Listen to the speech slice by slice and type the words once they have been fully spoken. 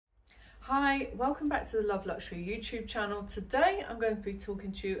Hi, welcome back to the Love Luxury YouTube channel. Today I'm going to be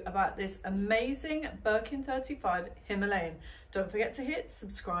talking to you about this amazing Birkin 35 Himalayan. Don't forget to hit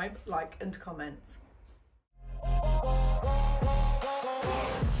subscribe, like and comment.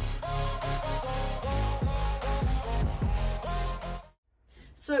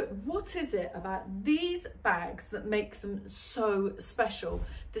 So what is it about these bags that make them so special?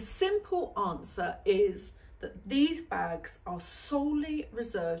 The simple answer is that these bags are solely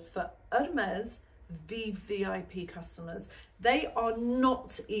reserved for Hermes VVIP customers. They are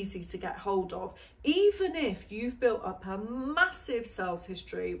not easy to get hold of. Even if you've built up a massive sales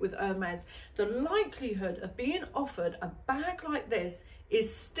history with Hermes, the likelihood of being offered a bag like this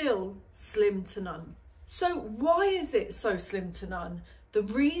is still slim to none. So why is it so slim to none? The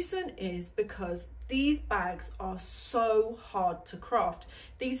reason is because these bags are so hard to craft.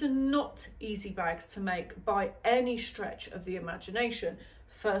 These are not easy bags to make by any stretch of the imagination.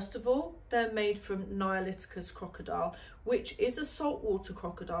 First of all, they're made from Niloticus crocodile, which is a saltwater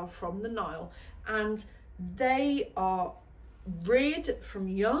crocodile from the Nile, and they are reared from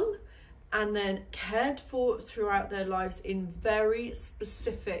young and then cared for throughout their lives in very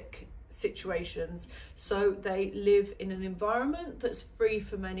specific situations. So they live in an environment that's free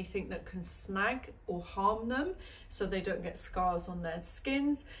from anything that can snag or harm them, so they don't get scars on their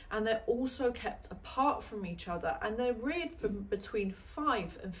skins, and they're also kept apart from each other, and they're reared for between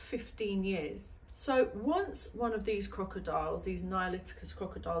 5 and 15 years. So once one of these crocodiles, these Niloticus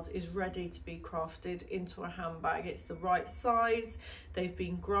crocodiles, is ready to be crafted into a handbag, it's the right size, they've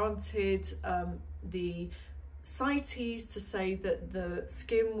been granted the CITES to say that the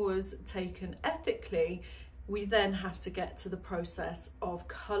skin was taken ethically, we then have to get to the process of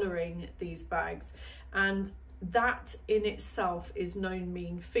colouring these bags, and that in itself is no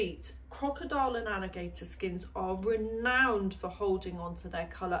mean feat. Crocodile and alligator skins are renowned for holding on to their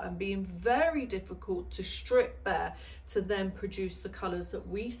colour and being very difficult to strip bare to then produce the colours that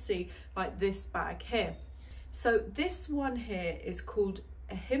we see, like this bag here. So this one here is called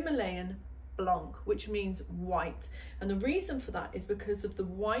a Himalayan Blanc, which means white, and the reason for that is because of the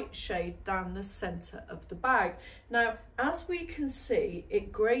white shade down the center of the bag. Now, as we can see,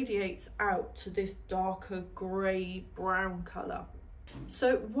 it gradiates out to this darker gray brown color.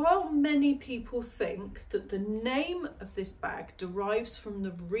 So while many people think that the name of this bag derives from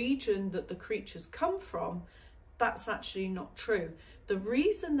the region that the creatures come from, that's actually not true. The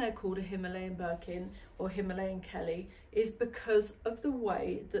reason they're called a Himalayan Birkin or Himalayan Kelly is because of the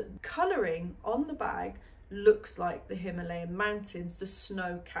way that colouring on the bag looks like the Himalayan mountains, the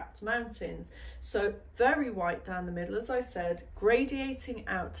snow-capped mountains. So very white down the middle, as I said, gradiating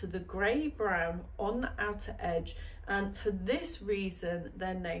out to the grey-brown on the outer edge, and for this reason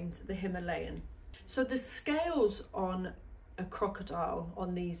they're named the Himalayan. So the scales on a crocodile,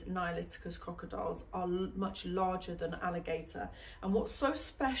 on these Niloticus crocodiles, are much larger than alligator, and what's so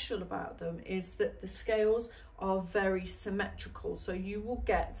special about them is that the scales are very symmetrical, so you will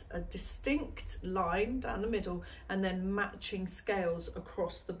get a distinct line down the middle and then matching scales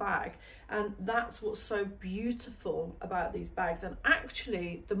across the bag, and that's what's so beautiful about these bags. And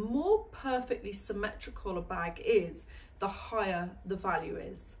actually, the more perfectly symmetrical a bag is, the higher the value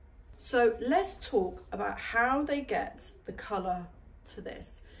is. So let's talk about how they get the colour to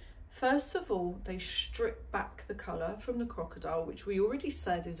this. First of all, they strip back the colour from the crocodile, which we already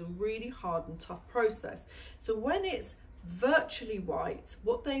said is a really hard and tough process. So when it's virtually white,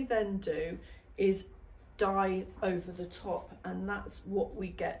 what they then do is dye over the top, and that's what we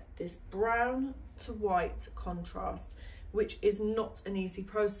get, this brown to white contrast, which is not an easy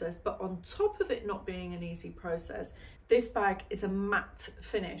process. But on top of it not being an easy process, this bag is a matte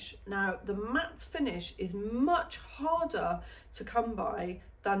finish. Now, the matte finish is much harder to come by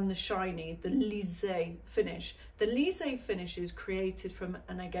than the shiny, the lisse finish. The lisse finish is created from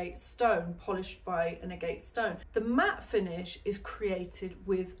an agate stone, polished by an agate stone. The matte finish is created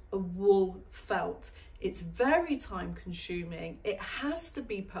with a wool felt. It's very time consuming, it has to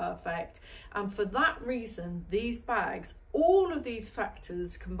be perfect, and for that reason, these bags, all of these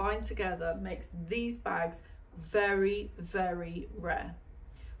factors combined together makes these bags very, very rare.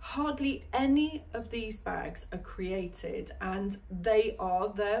 Hardly any of these bags are created, and they are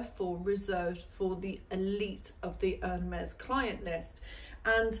therefore reserved for the elite of the Hermes client list.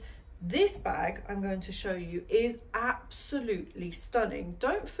 And this bag I'm going to show you is absolutely stunning.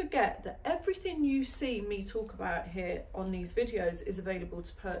 Don't forget that everything you see me talk about here on these videos is available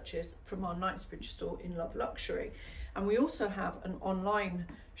to purchase from our Knightsbridge store in Love Luxury. And we also have an online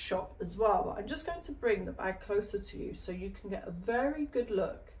shop as well. But I'm just going to bring the bag closer to you so you can get a very good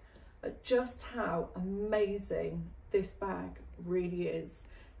look at just how amazing this bag really is.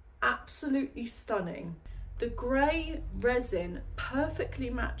 absolutely stunning. The grey resin perfectly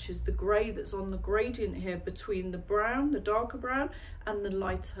matches the grey that's on the gradient here between the brown, the darker brown, and the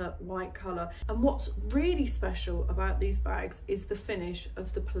lighter white colour. And what's really special about these bags is the finish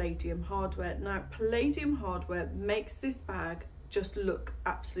of the palladium hardware. Now, palladium hardware makes this bag just look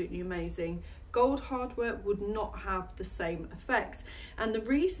absolutely amazing. Gold hardware would not have the same effect, and the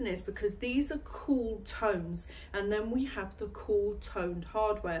reason is because these are cool tones, and then we have the cool toned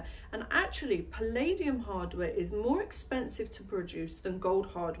hardware. And actually palladium hardware is more expensive to produce than gold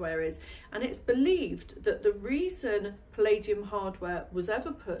hardware is, and it's believed that the reason palladium hardware was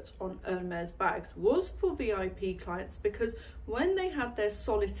ever put on Hermes bags was for VIP clients, because when they had their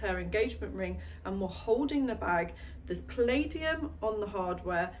solitaire engagement ring and were holding the bag, the palladium on the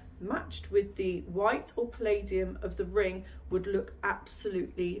hardware matched with the white or palladium of the ring would look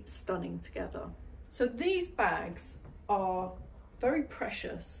absolutely stunning together. So these bags are very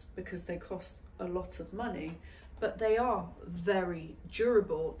precious because they cost a lot of money, but they are very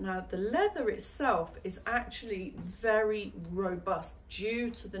durable. Now, the leather itself is actually very robust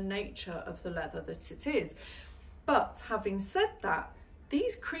due to the nature of the leather that it is. But having said that,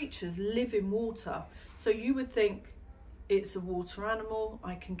 these creatures live in water, so you would think, it's a water animal,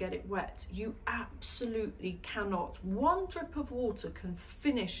 I can get it wet. You absolutely cannot. One drip of water can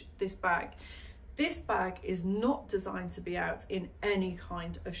finish this bag. This bag is not designed to be out in any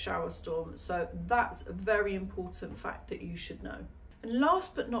kind of shower storm, so that's a very important fact that you should know. And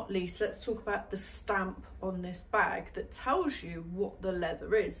last but not least, let's talk about the stamp on this bag that tells you what the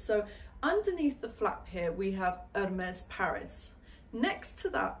leather is. So underneath the flap here, we have Hermès Paris. Next to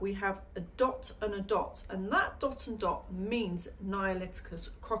that, we have a dot and a dot, and that dot and dot means Niloticus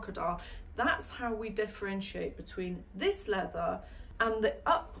crocodile. That's how we differentiate between this leather and the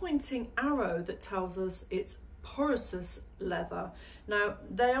up-pointing arrow that tells us it's Porous leather. Now,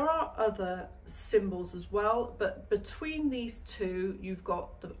 there are other symbols as well, but between these two, you've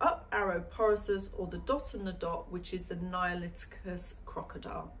got the up arrow Porous or the dot and the dot, which is the Niloticus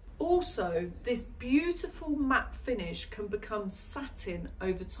crocodile. Also, this beautiful matte finish can become satin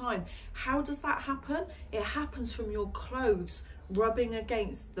over time. How does that happen? It happens from your clothes rubbing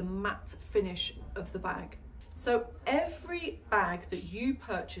against the matte finish of the bag. So every bag that you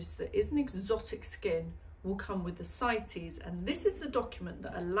purchase that is an exotic skin will come with the CITES, and this is the document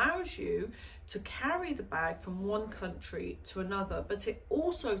that allows you to carry the bag from one country to another, but it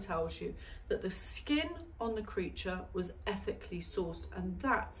also tells you that the skin on the creature was ethically sourced, and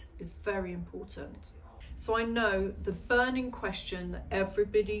that is very important. So I know the burning question that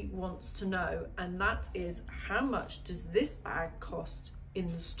everybody wants to know, and that is, how much does this bag cost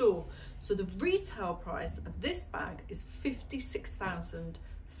in the store? So the retail price of this bag is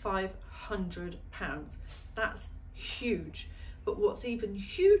 £56,500. That's huge. But what's even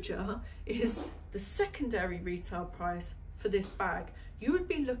huger is the secondary retail price for this bag. You would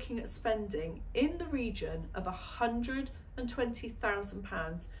be looking at spending in the region of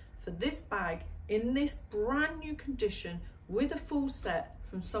 £120,000 for this bag in this brand new condition with a full set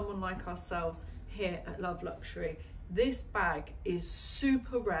from someone like ourselves here at Love Luxury. This bag is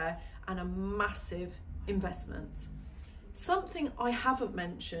super rare and a massive investment. Something I haven't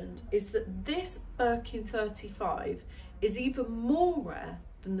mentioned is that this Birkin 35 is even more rare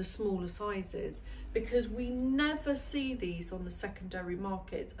than the smaller sizes, because we never see these on the secondary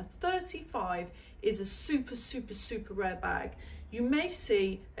market. A 35 is a super rare bag. You may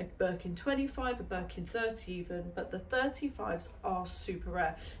see a Birkin 25, a Birkin 30 even, but the 35s are super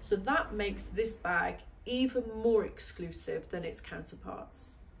rare. So that makes this bag even more exclusive than its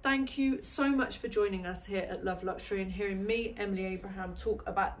counterparts. Thank you so much for joining us here at Love Luxury and hearing me, Emily Abraham, talk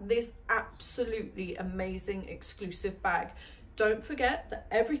about this absolutely amazing exclusive bag. Don't forget that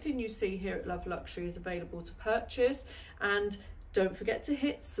everything you see here at Love Luxury is available to purchase, and don't forget to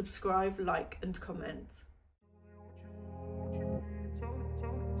hit subscribe, like and comment.